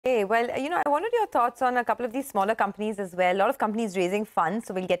Hey, well, I wanted your thoughts on a couple of these smaller companies as well. A lot of companies raising funds,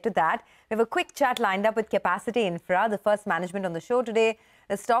 so we'll get to that. We have a quick chat lined up with Capacit'e Infra, the first management on the show today.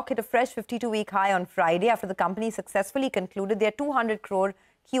 The stock hit a fresh 52-week high on Friday after the company successfully concluded their 200 crore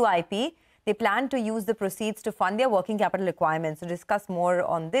QIP. They plan to use the proceeds to fund their working capital requirements. To discuss more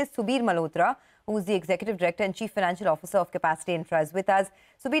on this, Subir Malhotra, who is the Executive Director and Chief Financial Officer of Capacit'e Infra, is with us.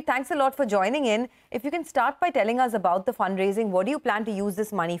 Subir, thanks a lot for joining in. If you can start by telling us about the fundraising, what do you plan to use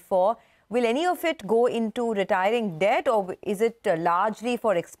this money for? Will any of it go into retiring debt, or is it largely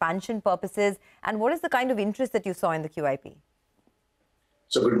for expansion purposes? And what is the kind of interest that you saw in the QIP?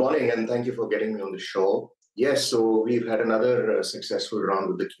 So good morning, and thank you for getting me on the show. Yes, so we've had another successful round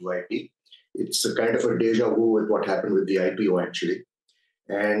with the QIP. It's a kind of a deja vu with what happened with the IPO, actually.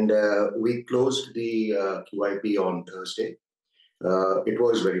 And we closed the QIP on Thursday. It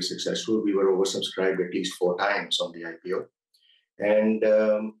was very successful. We were oversubscribed at least 4 times on the IPO. And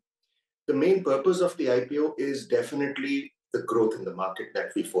the main purpose of the IPO is definitely the growth in the market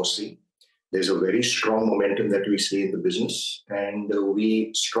that we foresee. There's a very strong momentum that we see in the business, and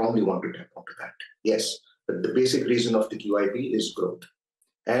we strongly want to tap onto that. Yes, but the basic reason of the QIP is growth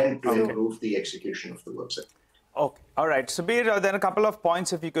and to improve the execution of the website. Okay. All right. Subir, then a couple of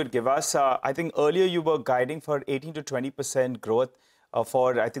points if you could give us. I think earlier you were guiding for 18 to 20% growth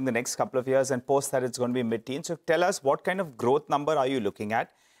for, I think, the next couple of years, and post that it's going to be mid-teen. So tell us, what kind of growth number are you looking at?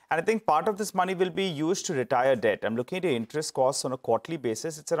 And I think part of this money will be used to retire debt. I'm looking at your interest costs on a quarterly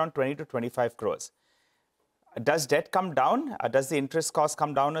basis. It's around 20 to 25 crores. Does debt come down? Does the interest cost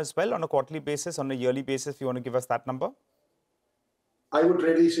come down as well on a quarterly basis, on a yearly basis, if you want to give us that number? I would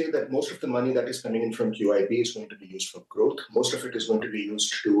really say that most of the money that is coming in from QIP is going to be used for growth. Most of it is going to be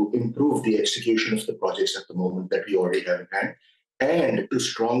used to improve the execution of the projects at the moment that we already have in hand, and to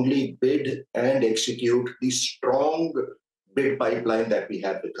strongly bid and execute the strong bid pipeline that we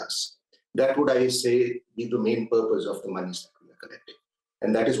have with us. That would, I say, be the main purpose of the monies that we are collecting.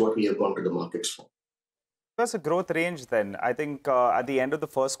 And that is what we have gone to the markets for. What's a growth range then? I think at the end of the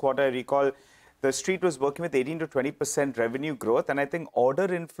first quarter, I recall the street was working with 18 to 20% revenue growth. And I think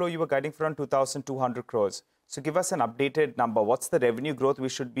order inflow, you were guiding for around 2,200 crores. So give us an updated number. What's the revenue growth we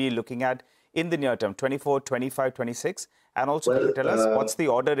should be looking at in the near term, 24, 25, 26? And also, can you tell us what's the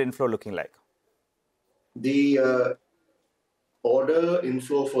order inflow looking like? The order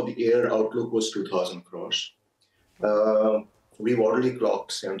inflow for the year outlook was 2,000 crores. We've already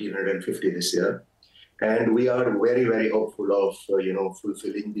clocked 1,750 this year. And we are very, very hopeful of,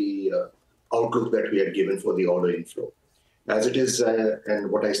 fulfilling the outlook that we had given for the order inflow. As it is, and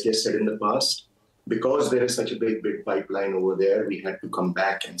what I just said in the past, because there is such a big bid pipeline over there, we had to come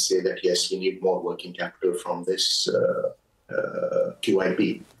back and say that, yes, we need more working capital from this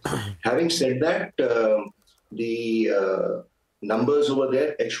QIP. Having said that, the numbers over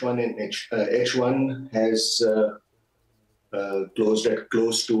there, H1 has closed at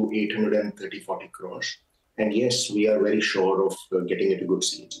close to 830-40 crores. And yes, we are very sure of getting it a good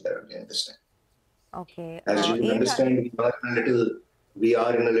CAGR there again this time. Okay. As you understand, we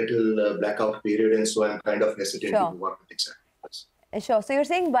are in a little blackout period, and so I'm kind of hesitant to work with exact numbers. Sure. So you're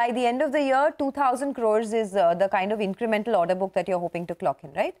saying by the end of the year, 2,000 crores is the kind of incremental order book that you're hoping to clock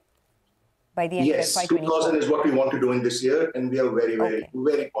in, right? By the end of FY24. 2,000 is what we want to do in this year, and we are very,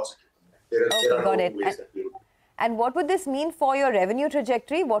 very positive. There are no ways that we would. And what would this mean for your revenue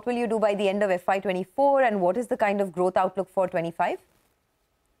trajectory? What will you do by the end of FY24, and what is the kind of growth outlook for 25?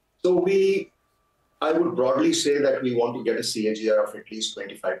 So I would broadly say that we want to get a CAGR of at least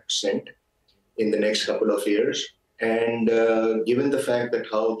 25% in the next couple of years. And given the fact that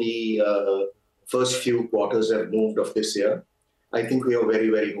how the first few quarters have moved of this year, I think we are very,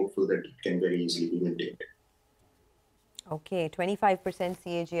 very hopeful that it can very easily be maintained. Okay, 25%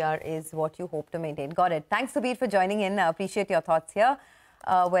 CAGR is what you hope to maintain. Got it. Thanks, Subir, for joining in. I appreciate your thoughts here.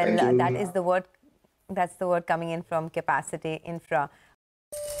 That is the word. That's the word coming in from Capacit'e Infra.